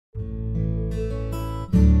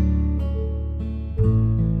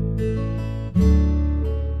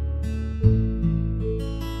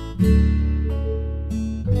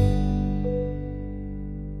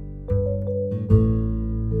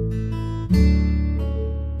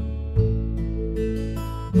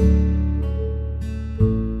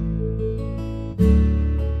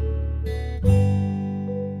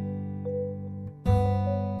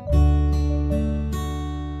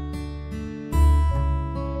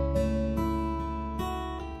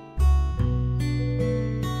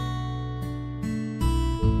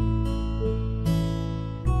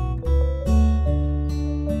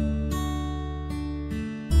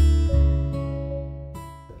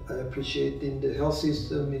appreciating the health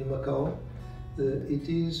system in Macau. It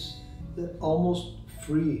is almost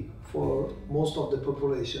free for most of the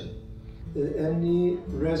population. Any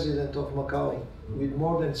resident of Macau with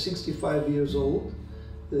more than 65 years old,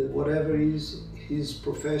 whatever is his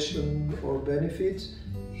profession or benefits,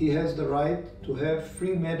 he has the right to have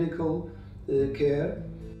free medical care.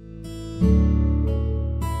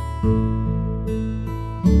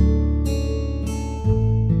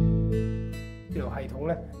 醫療系統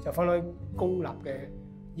咧就分開公立嘅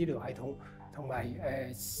醫療系統同埋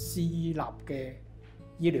私立嘅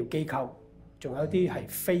醫療機構，仲有啲係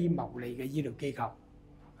非牟利嘅醫療機構。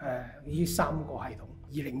呢三個系統。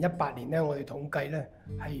2018年咧，我哋統計咧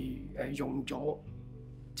係用咗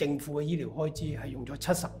政府嘅醫療開支係用咗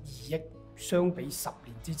72億，相比10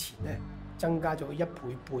年之前咧增加咗1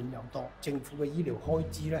倍半有多。政府嘅醫療開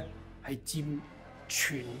支咧係佔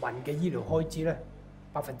全民嘅醫療開支咧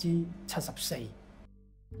74%。